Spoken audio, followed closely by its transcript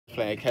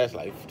Playing catch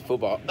like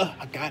football.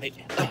 I got it.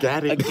 I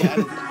got it. I got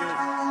it.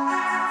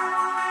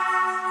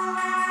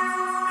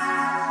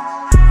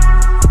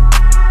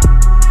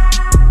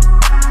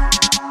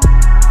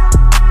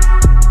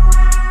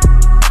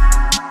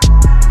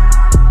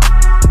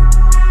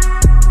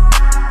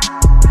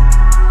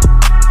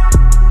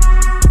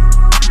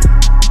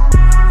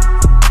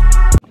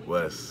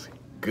 What's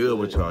good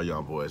with y'all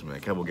young boys,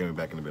 man? Kevo getting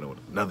back in the middle with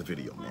another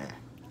video, man.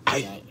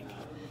 Hey,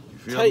 you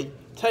feel me?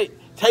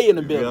 Tay in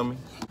the building. Feel me?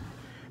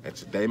 And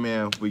today,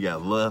 man, we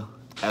got Lil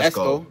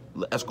Esco.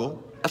 Lil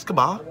Esco.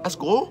 Escobar.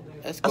 Esco.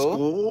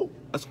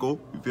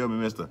 You feel me,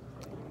 mister?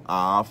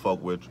 I'll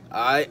fuck with you.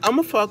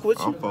 I'ma fuck with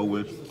you. I'll fuck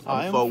with you.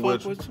 I'll fuck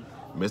with you.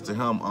 Mr.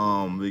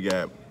 Him, we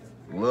got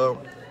Lil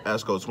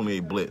Esco 28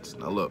 Blitz.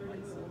 Now look,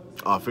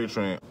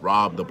 featuring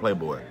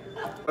RobtheplayBoy.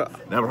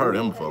 Never heard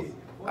of him before.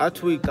 I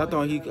tweaked. I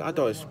thought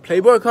it's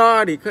Playboy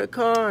Cardi.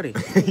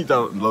 He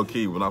thought low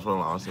key when I was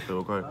like, I said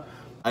Playboy Cardi.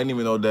 I didn't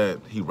even know that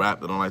he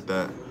rapped and all like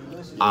that.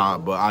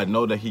 But I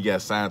know that he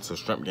got signed to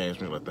Shrimp Game,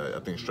 something like that. I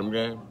think Shrimp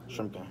Game.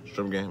 Shrimp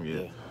Game,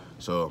 yeah.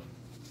 So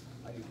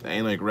that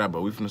ain't like rap,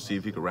 but we finna see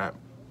if he can rap.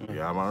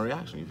 Yeah, my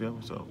reaction. You feel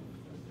me? So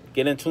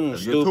get in tune,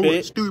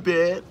 Stupid.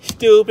 Stupid.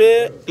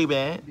 Get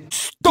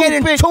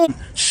in tune,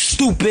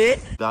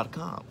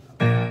 stupid.com.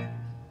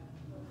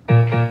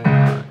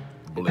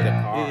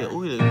 Yeah,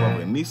 we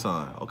love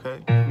Nissan, okay?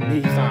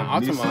 Nissan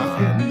Altima,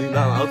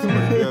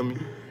 you feel me?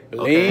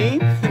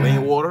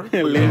 Lean water.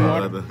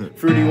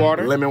 Fruity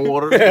water. Lemon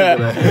water.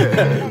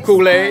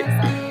 Kool-Aid.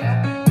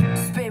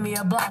 Spin me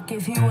a block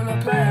if he wanna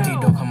play. He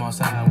don't come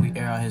outside, we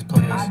air out his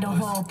place. I don't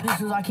hold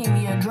pistols, I keep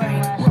me a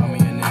drink. Roll me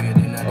a nigga,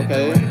 then I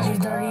okay. She's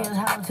dirty as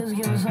hell, just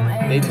give her some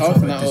eggs. They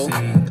tossing that hoe.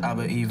 I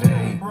be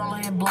evade.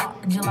 Rolling a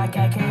block, just like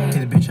I can.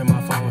 Hit a bitch on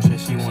my phone, shit,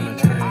 she wanna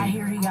trade. I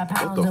hear he got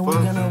pounds and we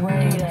gonna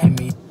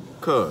raid.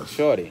 Cuz.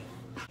 Shorty.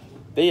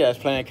 They just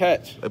playing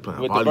catch. They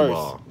playing with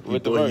volleyball.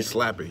 With the verse. He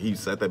slap it. He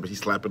said that, but he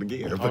slap it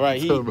again. All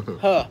right,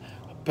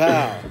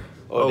 pow.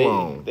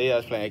 Oh, they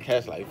just playing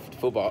catch like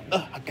football.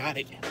 I got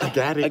it. I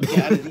got it. I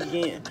got it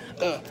again.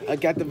 I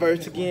got the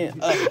verse again.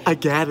 I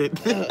got it.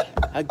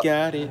 I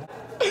got it.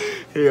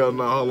 Hell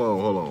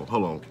no,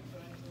 hold on.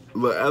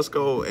 Lil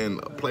Esco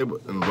and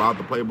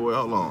RobtheplayBoy,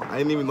 hold on. I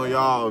didn't even know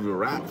y'all even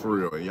rap for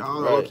real.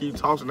 Y'all all keep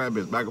tossing that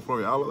bitch back and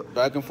forth. Y'all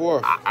back and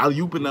forth. I'll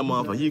you pin that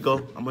motherfucker. Here you go.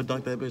 I'm gonna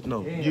dunk that bitch. No.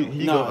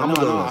 I'm gonna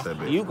dunk that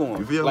bitch. You going.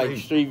 You feel like me?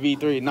 Street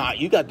V3. Nah,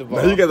 you got the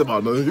ball. No, you got the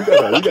ball. No, you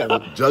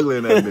got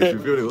juggling that bitch. You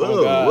feel me?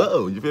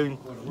 Whoa. You feel me?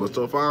 But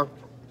so far,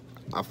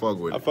 I fuck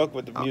with it. I fuck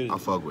with the music. I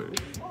fuck with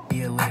it.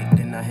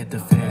 Then I hit the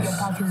fence. Your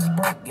pockets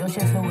broke, your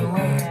shit filled with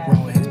lead.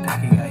 Roll with his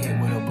pack, he got hit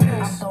with a blitz.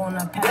 I'm throwing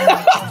a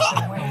pack.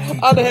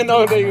 I didn't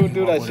know they would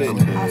do that shit.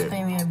 I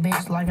spin me a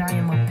bitch like I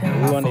am a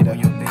pill. I need that.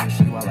 Your bitch,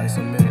 she want like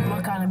some milk.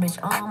 What kind of bitch?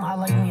 I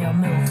like me a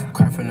milk.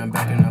 Cry from the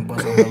back and I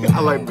bust on her lip. I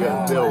like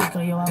that milk.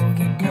 Yo, I will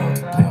get dealt.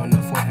 Play on the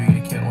fourth, you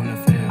get killed on the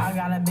fifth. I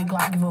got a big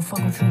Glock, give a fuck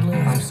what you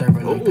live. I'm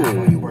serving them pack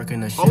while you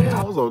working the shit.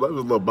 Hold on, that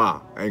was Lil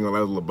Ba. I ain't gonna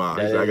that was Lil Ba.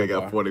 He said I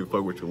got 40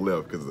 fuck with you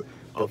left, cause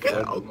okay,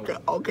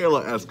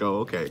 Lil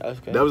Esco, okay.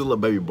 That was a little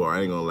baby bar,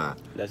 I ain't gonna lie.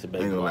 That's a baby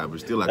bar. I ain't gonna lie, but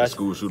still like a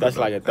school shooter. That's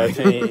like a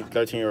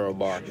 13-year-old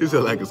bar. He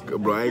said like a school,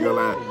 bro, I ain't gonna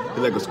lie.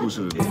 He like a school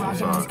shooter. I'm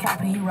sorry.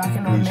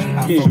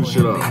 He shoot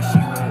shit up.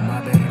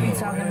 He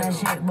talking that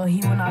shit, but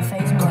he will not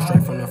face me. Go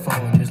straight from the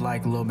phone, just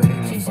like Lil Baby.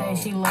 She say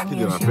she love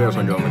me and she want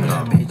me.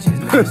 That bitch is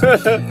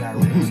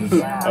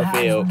lazy. I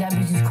feel. That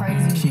bitch is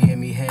crazy. She gave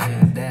me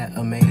head, that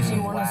amazing. She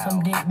wanted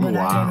some dick, but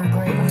I gave her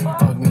gravy.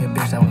 Fuck me a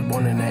bitch that was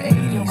born in the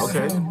 80s.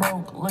 Okay.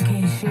 Broke, look at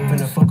his shoes.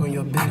 Finna fuck on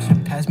your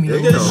bitch, pass me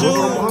the shoes.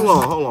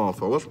 Hold on,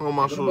 for what's wrong with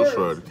my shoes,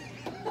 shorty?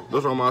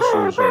 What's wrong with my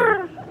shoes,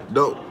 shorty?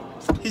 Don't.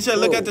 He said,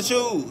 look at the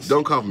shoes.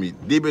 Don't come for me.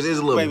 D-Bitch is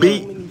a little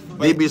beat.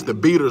 D-Bitch the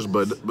beaters,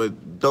 but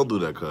don't do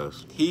that,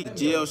 cuz. He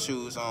jail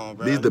shoes on,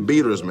 bro. These the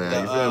beaters,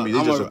 man. You feel me?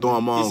 They just throw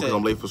them on because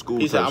I'm late for school.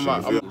 He said,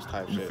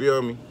 you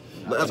feel me?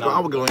 Let's go. I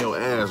would get on your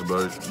ass,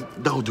 bro.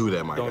 Don't do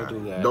that, my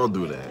guy. Don't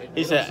do that.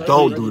 He said,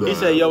 don't do that. He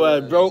said, yo,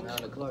 ass broke.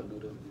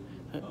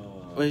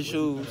 With his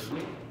shoes.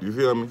 You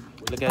feel me?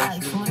 Look at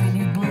his shoes.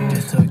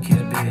 Just took his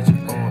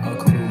bitch on a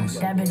cruise.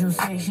 That bitch was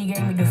sick, she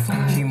gave me the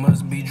food. She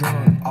must be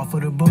drunk off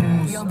of the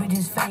booze. Yo, bitch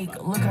is fake,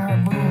 look at her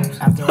boobs.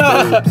 After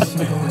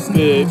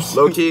bitch.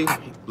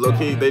 Low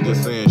key, they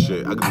just saying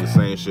shit. I could do the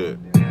same shit.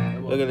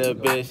 Look at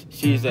that bitch,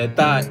 she's a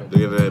thought.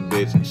 Look at that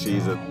bitch,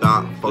 she's a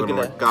thought. Fucking on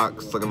her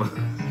cock, sucking on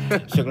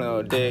sucking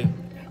on her dick.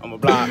 I'm a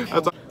block.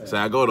 So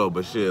I go though,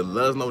 but shit,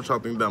 let us know what y'all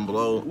think down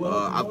below.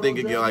 I think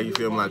it get like, you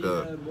feel me, like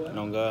a...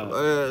 No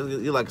God.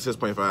 You like a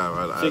 6.5,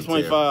 right?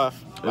 6.5.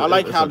 I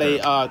like how they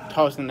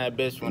tossing that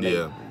bitch when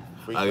they...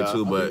 I do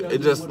too, but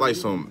it's just like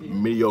some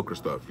mediocre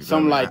stuff.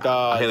 Some like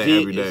I hit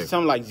it every day.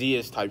 Some like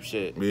Zia's type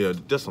shit. Yeah,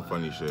 just some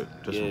funny shit,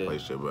 just some play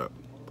shit. But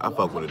I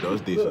fuck with it though.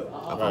 It's decent.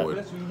 I fuck with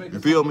it. You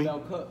feel me?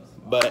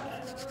 But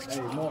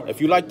if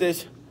you like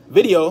this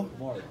video,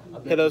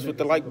 hit us with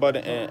the like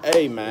button and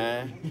hey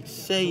man,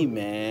 say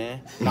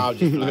man. Nah, I'm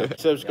just like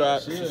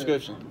subscribe,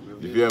 subscription.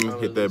 You feel me?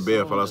 Hit that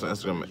bell. Follow us on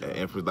Instagram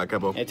at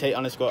 @Kevo. And take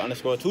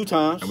 _ 2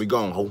 times. And we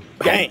gone, ho.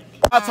 Gang.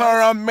 I turn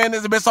around, man,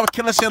 this bitch, I'm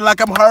killing shit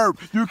like I'm Herb.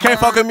 You can't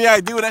fuck with me, I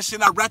do that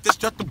shit, I rap this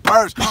just the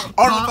burst.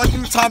 All the fuck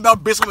you talking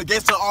about, bitch, I'm a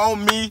gangster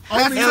on me.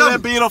 And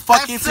let be the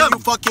fucking till you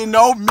fucking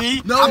know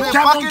me. I'm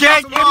Capo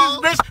Gang in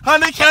this bitch,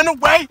 100 kind of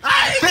way.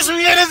 Bitch,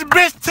 we in this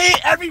bitch, T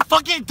every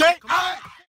fucking day.